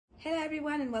Hello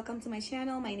everyone and welcome to my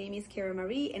channel. My name is Kara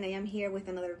Marie and I am here with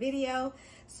another video.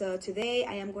 So today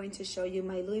I am going to show you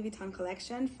my Louis Vuitton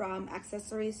collection, from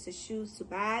accessories to shoes to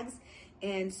bags.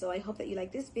 And so I hope that you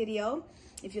like this video.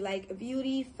 If you like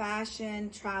beauty, fashion,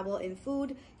 travel, and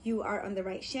food, you are on the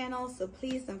right channel. So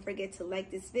please don't forget to like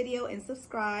this video and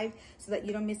subscribe so that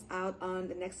you don't miss out on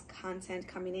the next content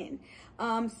coming in.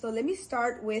 So let me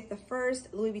start with the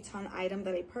first Louis Vuitton item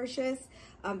that I purchased.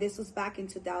 This was back in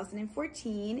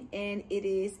 2014 and it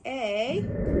is a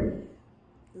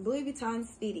Louis Vuitton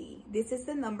Speedy. This is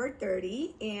the number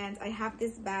 30 and I have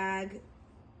this bag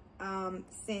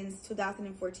since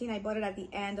 2014. I bought it at the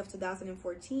end of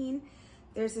 2014.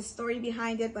 There's a story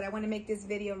behind it, but I want to make this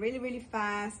video really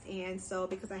fast, and so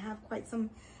because I have quite some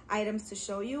items to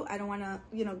show you, I don't want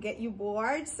to get you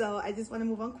bored, so I just want to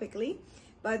move on quickly.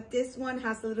 But this one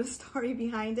has a little story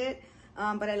behind it,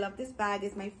 but I love this bag.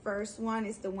 It's my first one.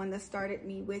 It's the one that started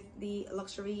me with the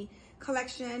luxury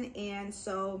collection, and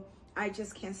so I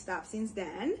just can't stop since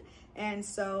then. And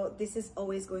so this is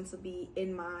always going to be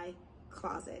in my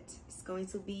closet. It's going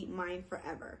to be mine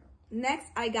forever. Next,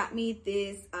 I got me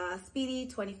this Speedy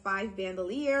 25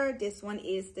 bandolier. This one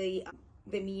is the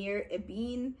Vermeer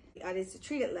Ebene. It is a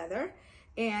treated leather,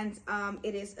 and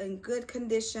it is in good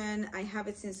condition. I have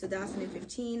it since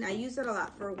 2015. I use it a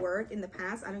lot for work in the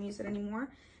past. I don't use it anymore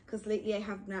because lately I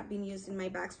have not been using my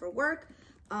bags for work.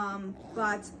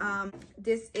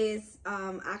 This is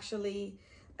actually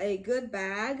a good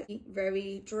bag,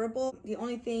 very durable. The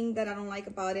only thing that I don't like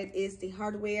about it is the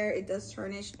hardware. It does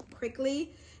tarnish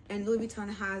quickly, and Louis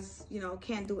Vuitton has,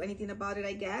 can't do anything about it,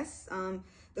 I guess.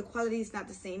 The quality is not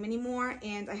the same anymore,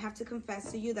 and I have to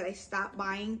confess to you that I stopped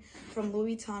buying from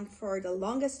Louis Vuitton for the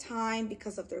longest time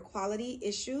because of their quality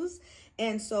issues.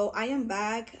 And so I am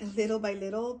back little by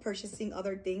little purchasing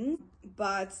other things,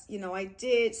 but I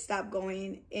did stop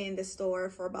going in the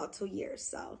store for about 2 years,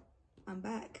 so I'm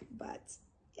back. But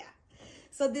yeah,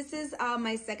 so this is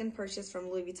my second purchase from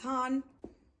Louis Vuitton.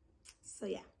 So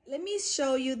yeah, let me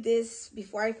show you this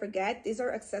before I forget. These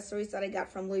are accessories that I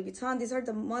got from Louis Vuitton. These are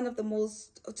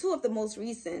two of the most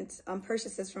recent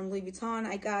purchases from Louis Vuitton.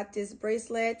 I got this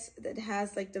bracelet that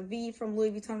has like the V from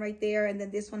Louis Vuitton right there, and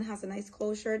then this one has a nice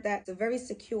closure that's a very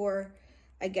secure,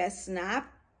 I guess,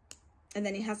 snap. And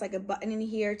then it has like a button in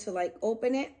here to like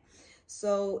open it,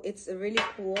 so it's really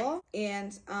cool.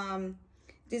 And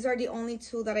these are the only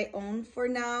two that I own for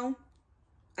now.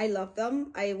 I love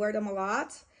them. I wear them a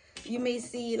lot. You may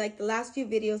see like the last few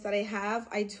videos that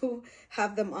I do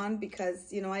have them on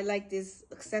because, I like these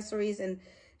accessories, and,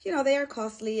 they are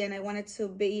costly, and I wanted to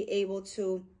be able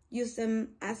to use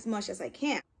them as much as I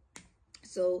can.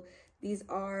 So these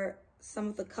are some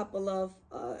of the couple of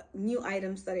new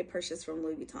items that I purchased from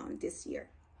Louis Vuitton this year.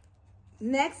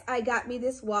 Next, I got me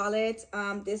this wallet.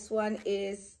 This one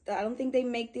is, I don't think they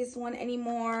make this one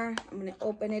anymore. I'm gonna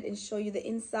open it and show you the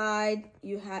inside.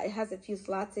 It has a few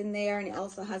slots in there, and it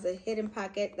also has a hidden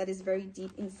pocket that is very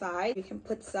deep inside. You can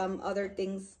put some other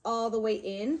things all the way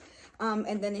in.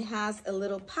 And then it has a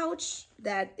little pouch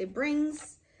that it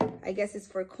brings. I guess it's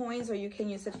for coins, or you can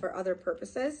use it for other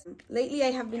purposes. Lately,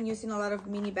 I have been using a lot of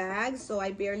mini bags, so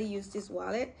I barely use this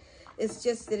wallet. It's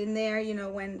just sitting there,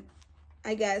 when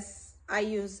I guess I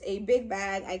use a big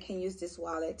bag, I can use this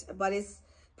wallet, but it's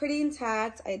pretty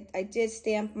intact. I did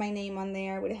stamp my name on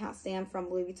there with a half stamp from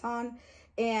Louis Vuitton,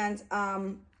 and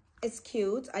it's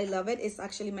cute. I love it. It's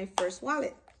actually my first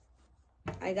wallet.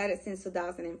 I got it since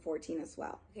 2014 as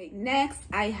well. Okay, next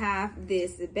I have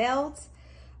this belt.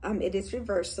 It is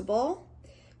reversible,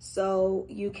 so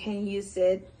you can use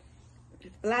it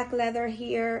with black leather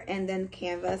here and then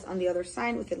canvas on the other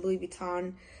side with a Louis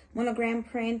Vuitton monogram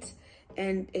print.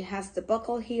 And it has the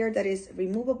buckle here that is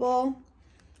removable,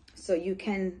 so you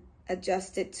can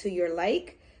adjust it to your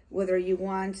like, whether you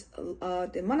want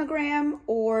the monogram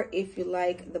or if you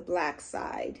like the black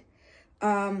side.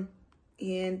 And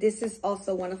this is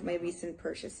also one of my recent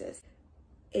purchases.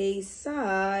 A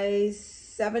size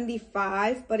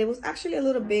 75, but it was actually a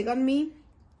little big on me,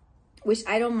 which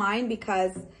I don't mind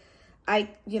because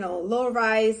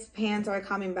low-rise pants are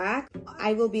coming back.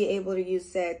 I will be able to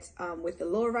use it with the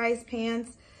low-rise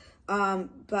pants.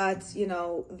 But,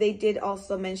 they did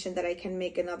also mention that I can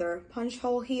make another punch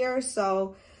hole here.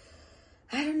 So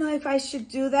I don't know if I should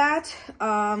do that.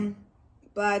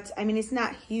 But I mean, it's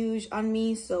not huge on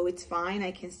me, so it's fine.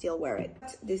 I can still wear it.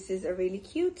 This is a really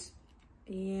cute,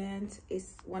 and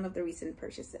it's one of the recent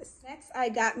purchases. Next, I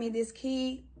got me this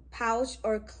key pouch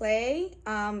or clay.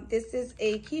 This is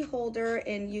a key holder,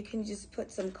 and you can just put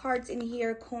some cards in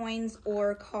here, coins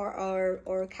or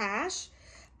cash.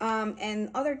 and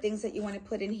other things that you want to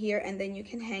put in here, and then you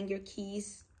can hang your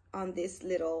keys on this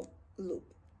little loop.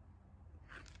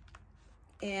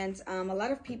 And a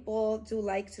lot of people do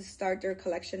like to start their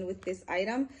collection with this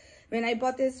item. When I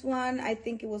bought this one, I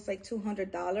think it was like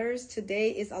 $200.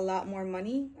 Today is a lot more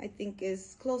money. I think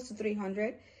it's close to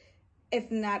 300,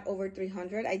 if not over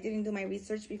 300. I didn't do my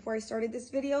research before I started this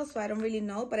video, so I don't really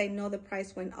know, but I know the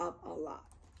price went up a lot.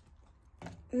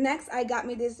 Next, I got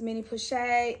me this mini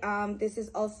pochette. This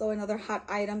is also another hot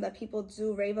item that people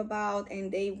do rave about, and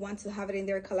they want to have it in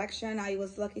their collection. I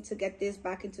was lucky to get this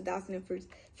back in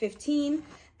 2015,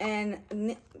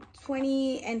 and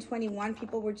 20 and 21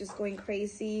 people were just going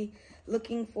crazy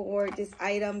looking for this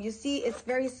item. You see, it's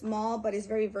very small, but it's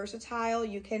very versatile.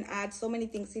 You can add so many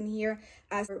things in here,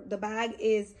 as the bag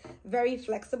is very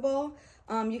flexible.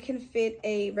 You can fit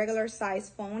a regular size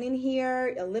phone in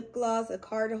here, a lip gloss, a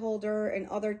card holder, and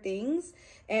other things.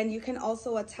 And you can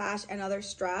also attach another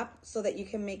strap so that you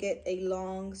can make it a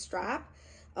long strap,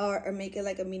 or make it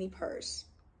like a mini purse,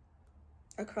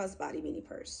 a crossbody mini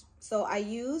purse. So I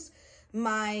use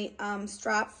my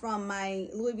strap from my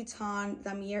Louis Vuitton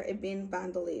Damier Ebene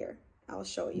bandolier. I'll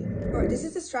show you. This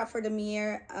is the strap for the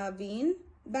Damier Ebene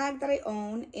bag that I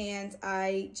own, and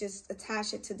I just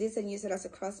attach it to this and use it as a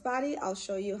crossbody. I'll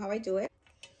show you how I do it.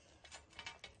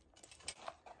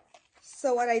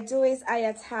 So what I do is I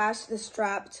attach the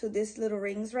strap to these little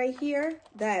rings right here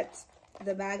that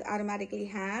the bag automatically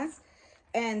has,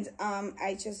 and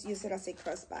I just use it as a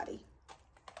crossbody.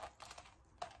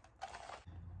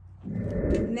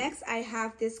 Next, I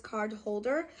have this card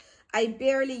holder. I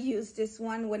barely used this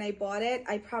one when I bought it.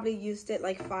 I probably used it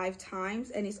like 5 times,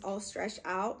 and it's all stretched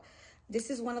out. This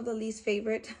is one of the least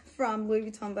favorite from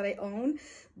Louis Vuitton that I own,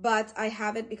 but I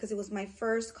have it because it was my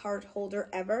first card holder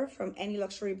ever from any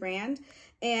luxury brand.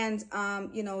 And,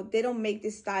 you know, they don't make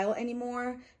this style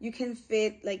anymore. You can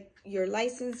fit like your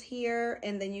license here,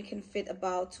 and then you can fit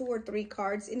about 2 or 3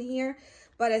 cards in here.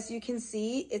 But as you can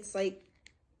see, it's like,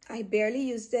 I barely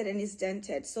used it and it's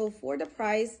dented. So for the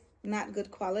price, not good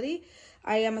quality.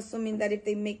 I am assuming that if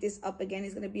they make this up again,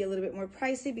 it's going to be a little bit more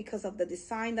pricey because of the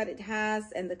design that it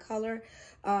has and the color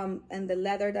and the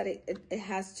leather that it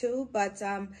has too. But,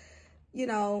 you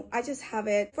know, I just have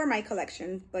it for my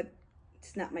collection, but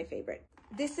it's not my favorite.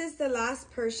 This is the last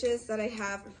purchase that I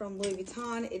have from Louis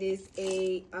Vuitton. It is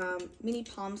a mini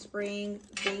palm spring.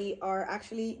 They are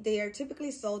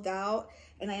typically sold out,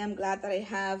 and I am glad that I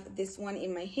have this one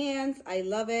in my hands. I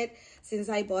love it. Since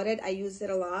I bought it, I use it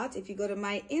a lot. If you go to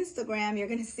my Instagram, you're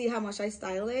gonna see how much I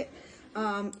style it.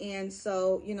 And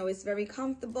so, you know, it's very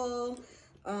comfortable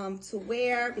to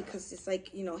wear because it's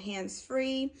like, you know,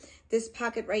 hands-free. This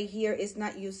pocket right here is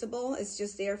not usable. It's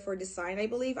just there for design, I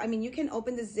believe. I mean, you can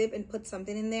open the zip and put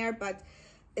something in there, but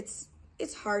it's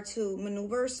hard to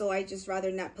maneuver, so I just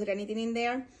rather not put anything in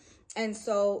there. And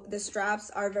so the straps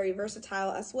are very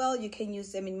versatile as well. You can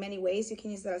use them in many ways. You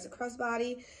can use it as a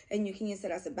crossbody, and you can use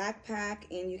it as a backpack,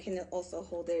 and you can also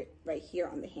hold it right here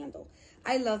on the handle.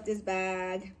 I love this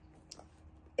bag.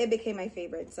 It became my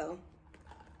favorite, so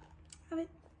have it.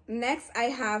 Next, I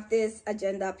have this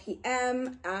Agenda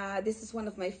PM. This is one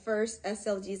of my first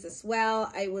SLGs as well.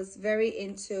 I was very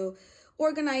into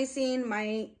organizing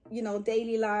my, you know,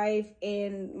 daily life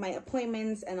and my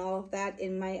appointments and all of that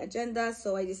in my agenda.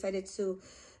 So I decided to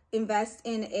invest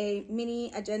in a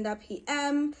mini Agenda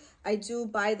PM. I do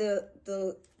buy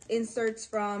the inserts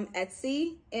from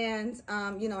Etsy, and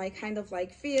you know, I kind of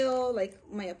like feel like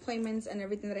my appointments and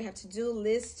everything that I have to do,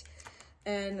 list,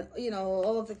 and you know,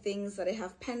 all of the things that I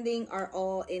have pending are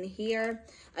all in here.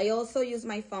 I also use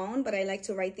my phone, but I like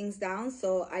to write things down,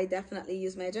 so I definitely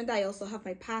use my agenda. I also have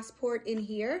my passport in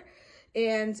here,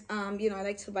 and you know, I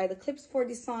like to buy the clips for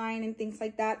design and things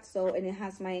like that. So, and it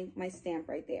has my stamp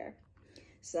right there.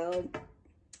 So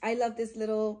I love this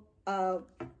little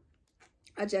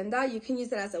agenda. You can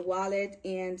use it as a wallet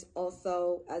and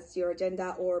also as your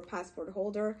agenda or passport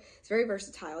holder. It's very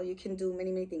versatile. You can do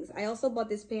many things. I also bought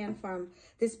this pen from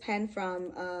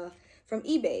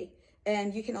eBay,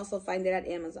 and you can also find it at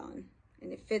Amazon,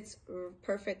 and it fits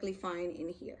perfectly fine in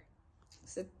here.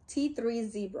 It's a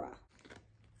T3 Zebra.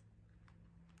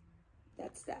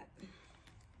 That's that.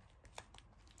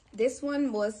 This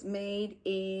one was made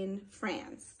in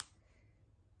France.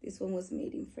 This one was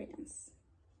made in France.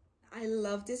 I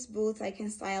love these boots. I can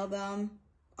style them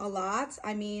a lot.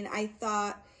 I mean, I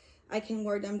thought I can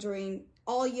wear them during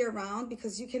all year round,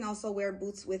 because you can also wear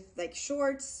boots with like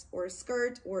shorts or a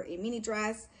skirt or a mini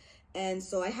dress. And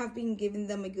so I have been giving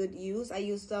them a good use. I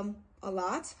use them a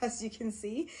lot, as you can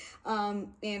see.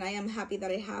 And I am happy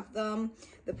that I have them.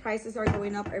 The prices are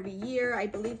going up every year. I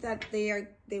believe that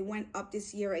they went up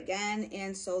this year again.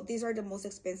 And so these are the most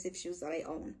expensive shoes that I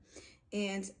own.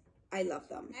 And I love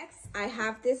them. Next, I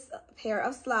have this pair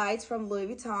of slides from Louis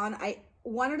Vuitton. I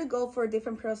wanted to go for a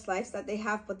different pair of slides that they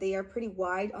have, but they are pretty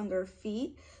wide on their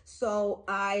feet. So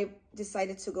I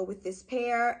decided to go with this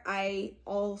pair. I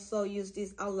also use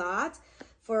these a lot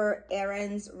for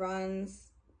errands, runs,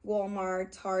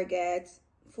 Walmart, Target,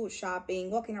 food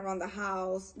shopping, walking around the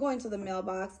house, going to the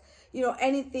mailbox, you know,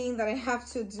 anything that I have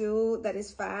to do that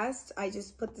is fast. I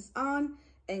just put this on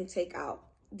and take out.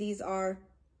 These are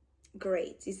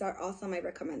great. These are awesome. I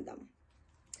recommend them.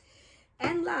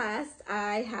 And last,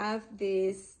 I have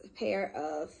this pair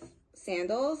of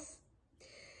sandals.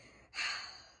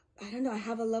 I don't know. I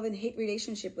have a love and hate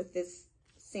relationship with this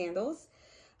sandals.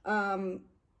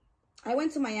 I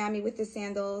went to Miami with the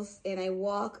sandals and I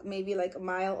walked maybe like a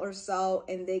mile or so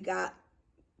and they got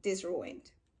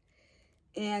ruined.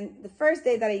 And the first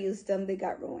day that I used them, they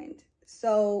got ruined.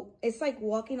 So it's like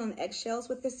walking on eggshells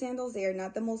with the sandals. They are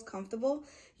not the most comfortable.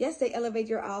 Yes, they elevate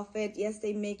your outfit. Yes,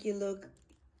 they make you look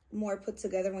more put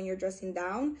together when you're dressing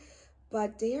down,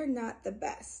 but they are not the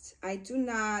best. I'm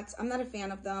not a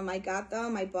fan of them. I got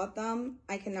them, I bought them.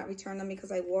 I cannot return them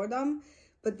because I wore them,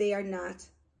 but they are not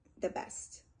the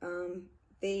best.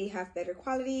 They have better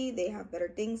quality. They have better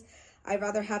things. I'd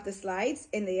rather have the slides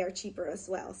and they are cheaper as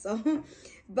well. So,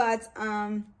 but,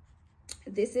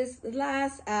 this is the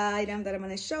last item that I'm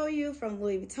going to show you from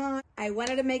Louis Vuitton. I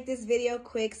wanted to make this video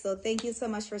quick, so thank you so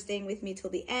much for staying with me till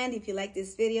the end. If you like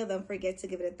this video, don't forget to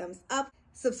give it a thumbs up,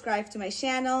 subscribe to my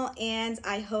channel, and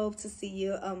I hope to see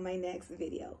you on my next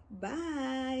video.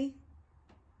 Bye!